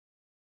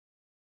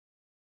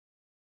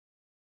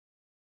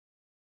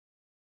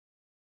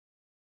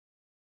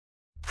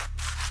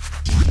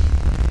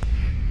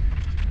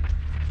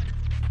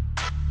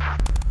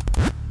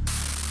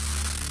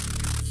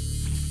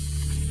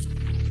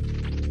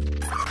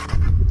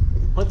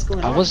What's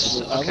going on? I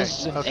was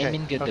Okay,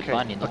 aiming at the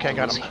bunny. Okay, I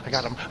got him.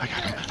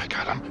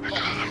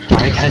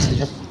 Alright guys, we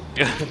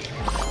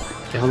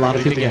have a lot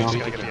of people now.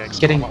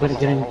 Getting quickly.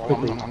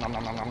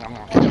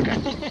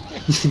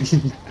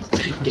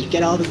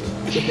 Get out of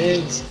the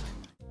bigs.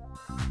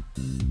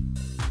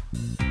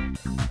 An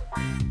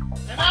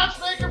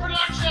OuchMaker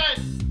production!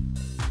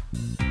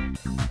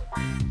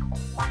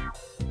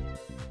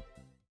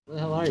 Where the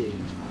hell are you?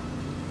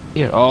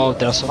 Here, oh,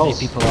 there are so many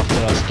people after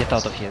us. Get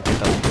out of here, get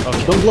out.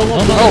 Okay. Don't blow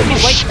up!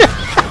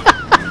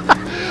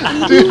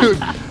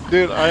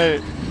 Dude, I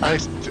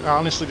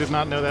honestly did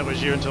not know that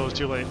was you until it was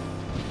too late.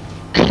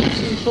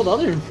 You killed the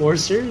other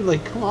enforcer,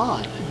 like, come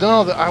on.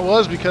 No, I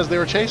was because they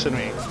were chasing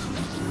me.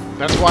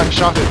 That's why I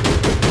shot it.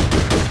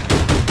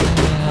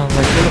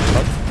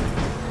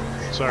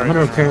 Sorry. I'm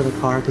gonna repair the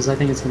car because I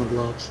think it's gonna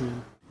blow up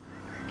soon.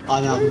 Oh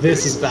no,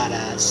 this is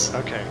badass.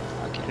 Okay,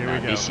 here we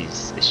go. This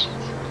is the shit.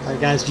 Alright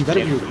guys, you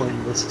better be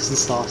recording this because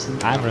this is awesome.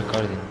 I'm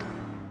recording.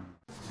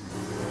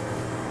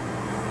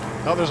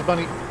 Oh, there's a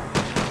bunny.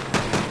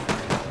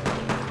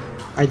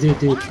 Alright, dude,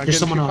 there's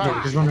someone out there.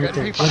 There's one right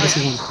there. I'm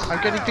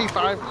getting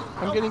P5.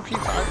 I'm getting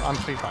P5. I'm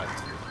P5.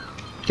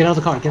 Get out of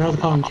the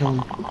car and kill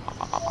him.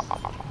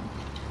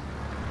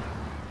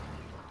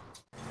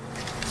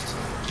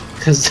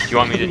 Cause you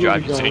want me to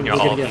drive you so you're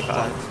all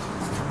P5?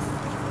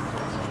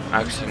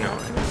 Actually, no.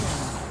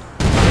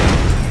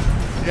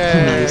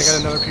 Yay, Nice. I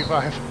got another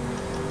P5.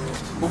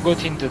 Who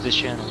got into the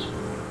channel?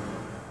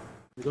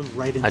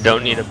 Right into I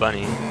don't need a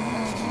bunny.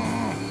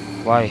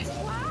 Why?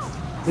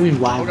 What do you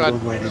mean why? Oh, God.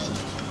 Going right into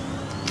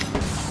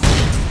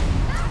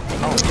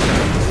Oh,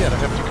 yeah, the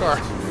hefty car.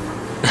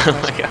 Oh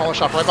my Nice god. polish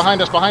shop right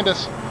behind us,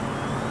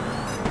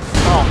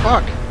 Oh,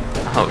 fuck.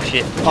 Oh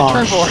shit. Oh,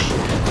 Turn for.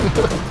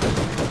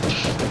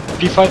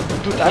 P5,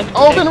 dude, I'm...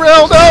 Oh,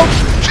 Venrail, no!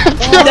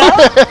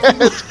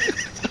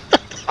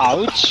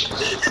 Ouch! You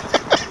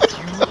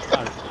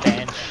are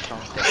banned from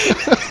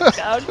that.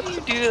 How do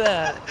you do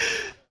that?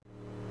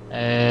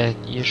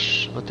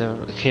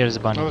 Whatever. Here's a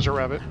bunny. Oh, there's a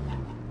rabbit.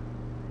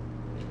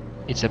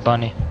 It's a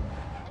bunny.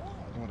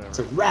 it's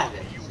a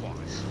rabbit.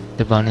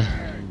 The bunny.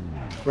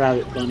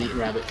 Rabbit, bunny,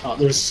 rabbit. Oh,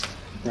 there's...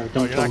 No,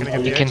 don't you're not gonna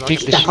get You can pick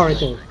the that car right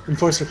there.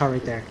 Enforcer car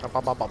right there.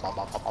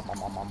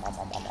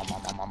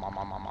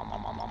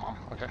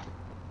 Okay.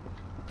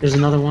 There's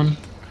another one.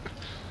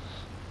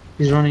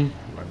 He's running.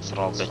 It's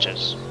all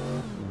bitches.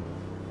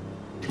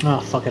 Oh,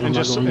 fuck it, I'm And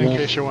not just going in there.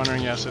 case you're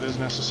wondering, yes, it is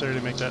necessary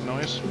to make that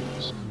noise.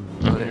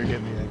 Oh, you're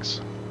getting the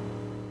eggs.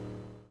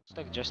 It's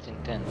like just in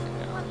 10.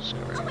 Yeah, just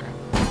go right here.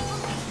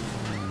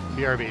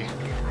 BRB.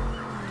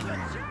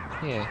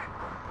 Yeah.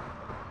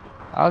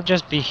 I'll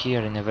just be here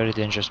in a very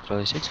dangerous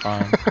place. It's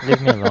fine. Leave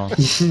me alone.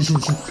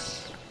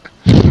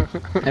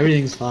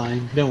 Everything's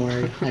fine. Don't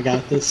worry. I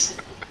got this.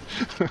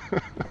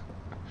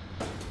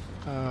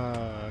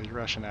 Your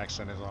Russian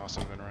accent is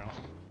awesome, Venrail.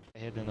 I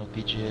had an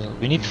OPGL.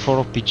 We need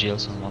 4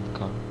 OPGLs on one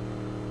car.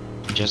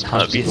 Just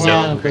That'd have be to so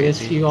Yeah, but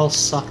crazy. if you all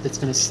suck, that's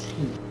gonna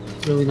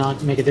really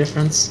not make a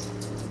difference.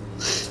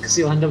 Because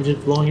you'll end up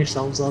just blowing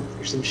yourselves up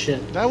or some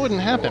shit. That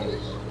wouldn't happen.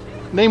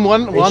 Name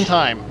one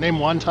time. Name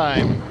one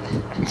time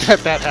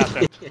that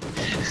happened.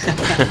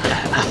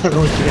 I don't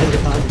know what you guys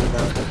are talking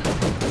about.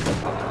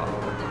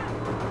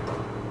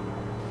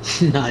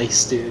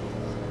 Nice, dude.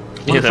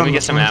 Yeah, let me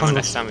get some ammo one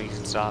next time we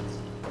can stop.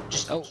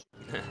 Oh.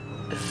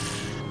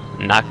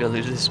 Not gonna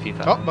lose this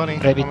P5. Oh, bunny.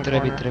 Rabbit.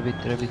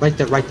 Right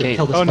there, Okay.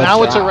 kill this Oh, bug.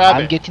 now it's a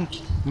rabbit. I'm getting...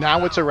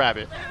 Now it's a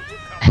rabbit.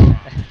 You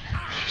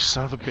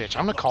son of a bitch.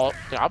 I'm gonna call it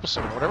the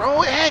opposite or whatever.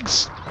 Oh,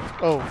 eggs!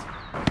 Oh.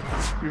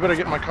 You better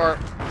get in my car.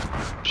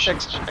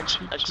 Eggs.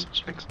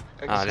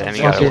 Ah, damn,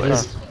 you Okay, got away.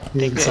 he's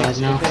inside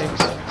now.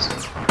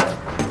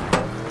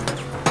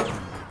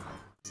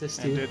 And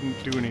didn't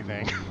do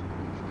anything.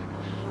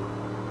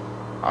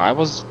 I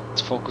was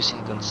focusing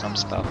on some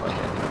stuff I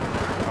had.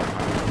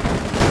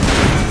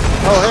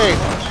 Oh, hey!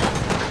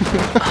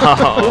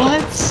 Oh,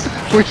 What?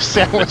 We've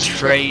sandwiched.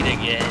 betrayed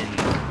again.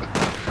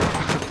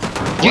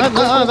 What?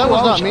 No, that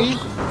was not me.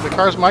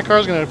 My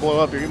car's gonna blow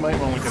up. You might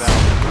want to get out.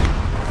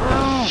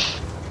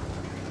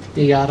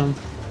 You got him.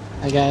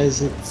 Hi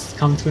guys, it's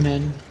come to an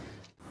end.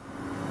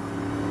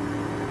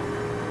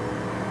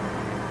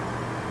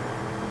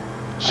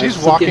 She's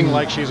walking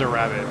like she's a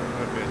rabbit,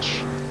 a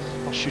bitch.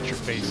 I'll shoot your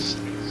face.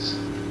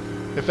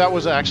 If that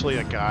was actually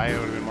a guy, it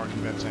would have been more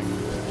convincing.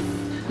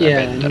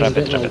 Yeah, and he's a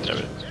bit Rabbit.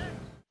 like-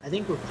 I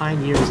think we're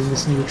pioneers in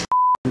this new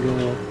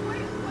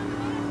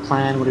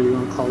plan, whatever you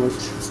want to call it.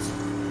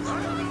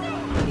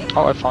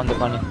 Oh, I found the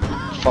bunny.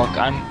 Fuck,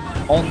 I'm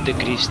on the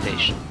grease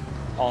station.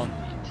 On it.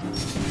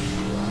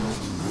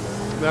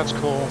 That's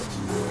cool.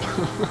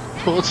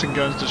 Bullets and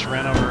guns just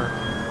ran over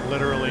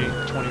literally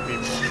 20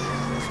 people.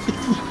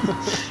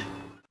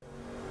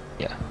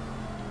 Yeah.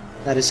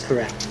 That is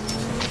correct.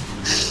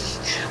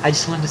 I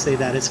just wanted to say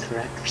that is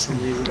correct for some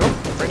reason. Oh,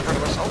 right in front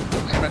of us. Oh,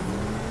 damn it.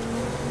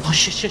 Oh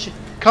shit.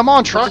 Come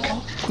on, truck!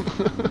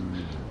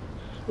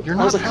 You're I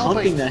not was like humping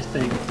helping. that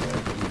thing.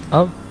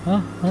 Oh,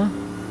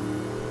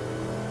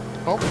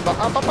 Oh,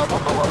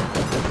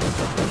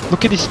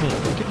 Look at this snake,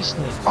 look at this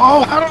snake.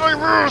 Oh, how did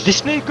I miss? The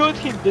snake got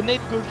him, the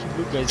net got him.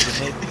 Look guys,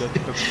 the net got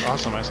him. That's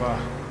awesome, I saw.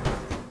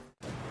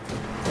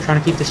 Trying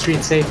to keep the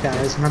street safe,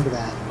 guys. Remember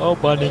that. Oh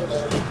buddy.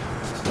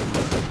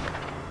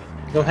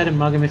 Go ahead and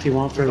mug him if you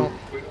want for. You want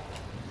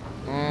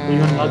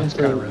to mug him That's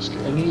for kinda risky.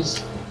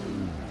 thingies?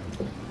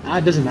 Ah,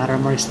 it doesn't matter.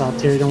 I'm already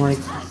stopped here. Don't worry.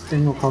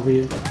 Thing will cover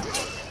you.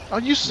 Oh,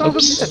 you son of a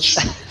bitch!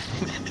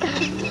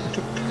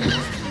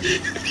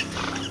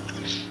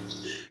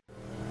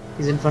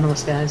 He's in front of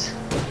us, guys.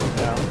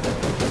 Yeah.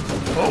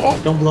 Oh,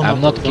 Don't blow him I'm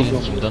up. not Don't killing blow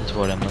him, him. don't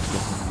worry, I'm not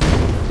killing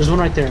him. There's one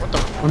right there.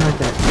 One right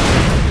there.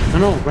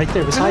 No, right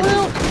there, beside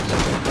you.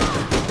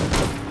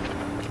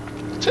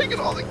 taking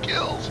all the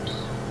kills.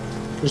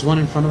 There's one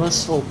in front of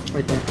us. Oh,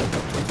 right there.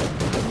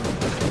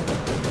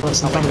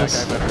 Plus in I front like of that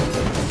us. guy better.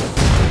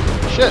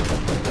 Shit!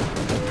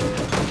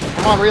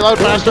 Come on, reload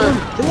faster!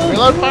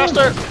 Reload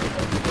faster!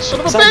 Son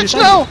of a bitch,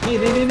 no!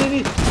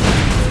 Nee.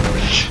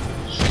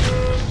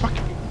 Fuck.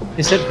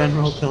 They said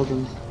Venrail killed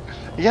him.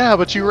 Yeah,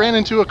 but you ran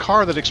into a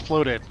car that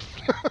exploded.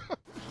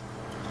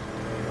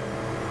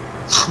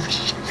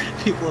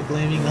 People are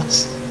blaming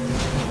us.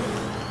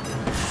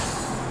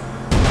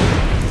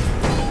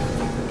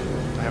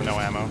 I have no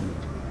ammo.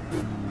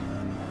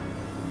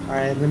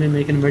 Alright, let me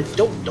make an emergency.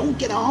 Don't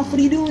get off! What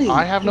are you doing?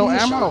 I have no Give me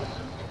a ammo. shot.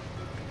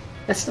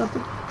 That's not the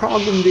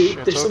problem, dude.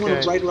 Shit, There's someone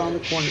okay. right around the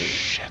corner.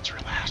 Shit,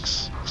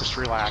 relax. Just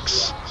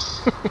relax.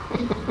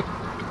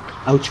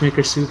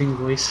 OuchMaker soothing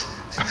voice.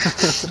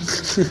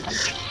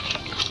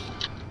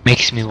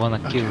 Makes me wanna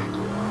kill.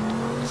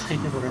 I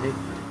know,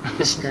 right?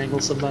 Just strangle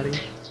somebody.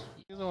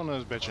 He's the one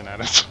who's bitching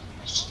at us.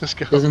 Just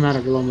go. Doesn't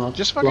matter, blow him up.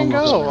 Just Blow fucking him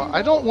up. go.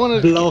 I don't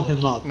want to. Blow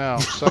him up. No,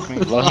 suck me.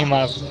 Blow him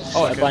up.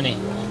 Oh, a Okay. bunny.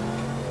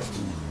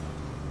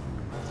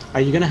 Are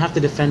you gonna have to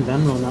defend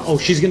Venrail now? Oh,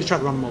 she's gonna try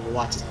to run him over.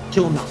 Watch it.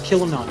 Kill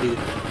him now, dude.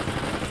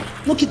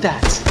 Look at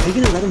that! Are you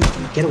gonna let him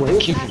get away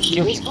with Kill that? him,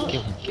 kill him,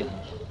 kill him, kill him.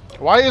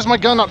 Why is my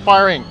gun not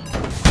firing?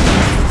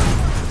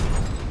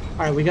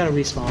 Alright, we gotta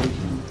respawn.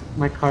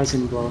 My car's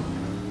gonna blow.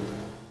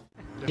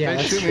 If Yeah, they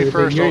that's shoot true, me but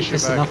first, you're I'll shoot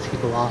pissing back. enough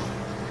people off.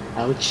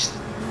 Ouch.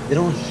 They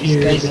don't This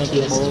hear guy's the not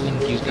TS.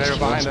 following you, Guy because he behind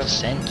wants to us.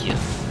 send you.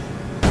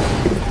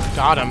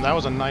 Got him. That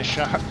was a nice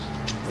shot.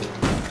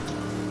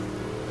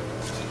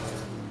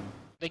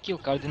 They kill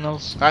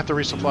cardinals. I have to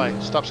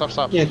resupply.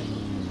 Stop. Yeah,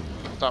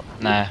 Stop.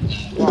 Nah.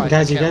 Why?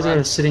 guys, I you can't guys are a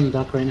run. sitting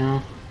duck right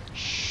now.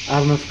 I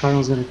don't know if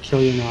Cardinal's gonna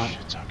kill you or not.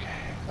 It's okay.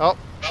 Oh,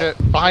 shit.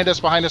 Behind us.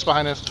 Go,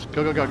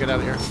 get out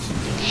of here.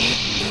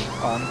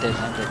 Oh, I'm dead,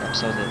 I'm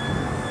so dead.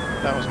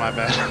 That was my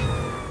bad.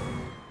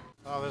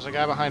 Oh, there's a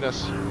guy behind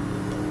us.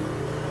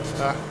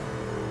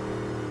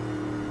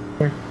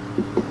 Where?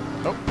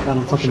 Nope. God,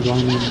 I'm fucking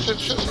blind right now.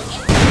 Shit.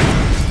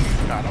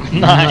 Got him.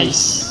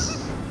 Nice.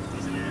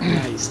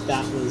 Nice.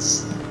 That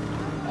was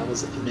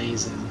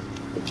amazing.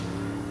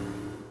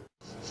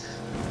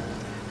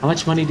 How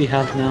much money do you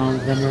have now,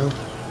 Venrail?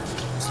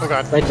 Oh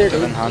god. Right there,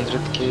 dude.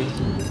 700k.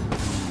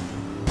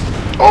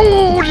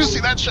 Oh, did you see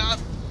that shot?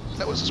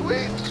 That was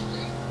sweet.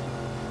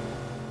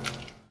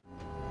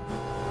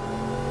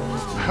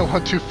 I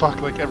want to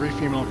fuck like every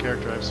female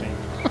character I've seen.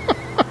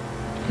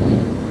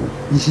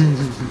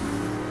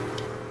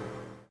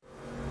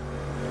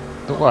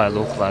 Do I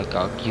look like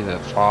I'll give a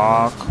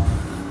fuck?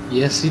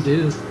 Yes, you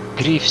do.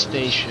 Grief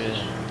station.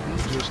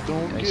 Just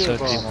don't I give saw a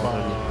him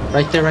already.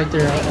 fuck. Right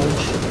there.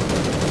 Ouch.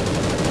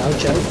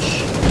 Ouch. I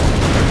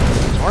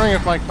was wondering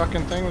if my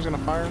fucking thing was gonna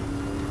fire.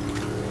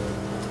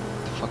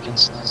 Fucking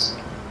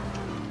sniper.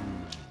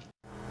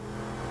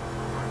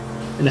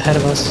 And ahead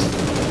of us.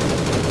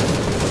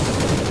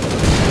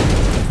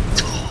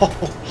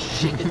 Oh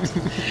shit!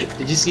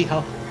 Did you see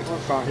how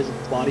far his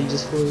body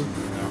just flew?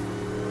 No.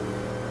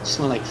 Just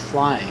went like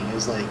flying. It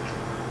was like,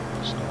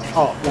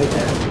 oh, right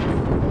there.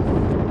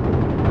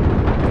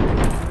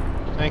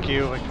 Thank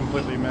you, I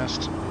completely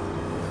missed.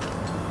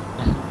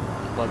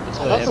 But that's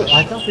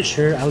I thought for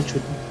sure Ouch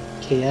would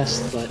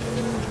KS, but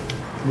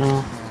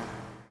no.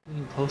 We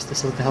can post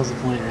this. What the hell's the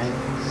point, right?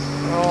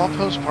 Oh, I'll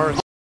post parts.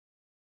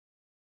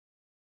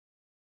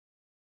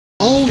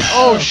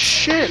 Oh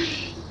shit!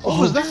 What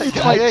Oh, was that?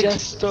 Get my I eggs!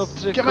 just stopped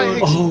recording. Get my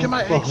eggs! Oh, Get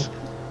my eggs!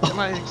 fuck. Get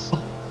my eggs!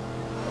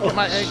 Get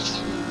my eggs!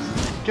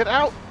 Get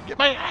out! Get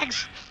my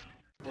eggs!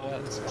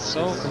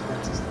 So,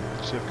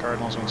 See if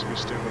Cardinals wants to be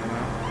stupid or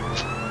not.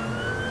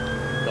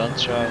 don't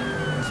try.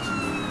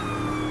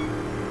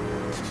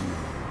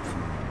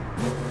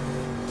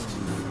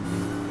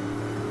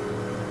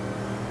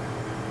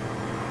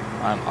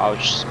 I'm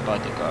Ouch's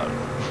bodyguard.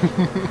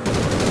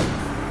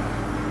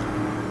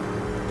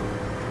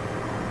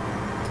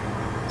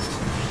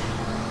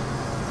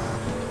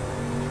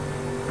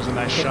 It was a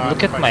nice shot.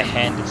 Look at If I my can-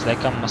 hand, it's like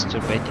I'm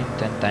masturbating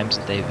 10 times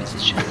a day with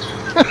each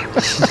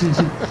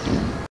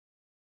hand.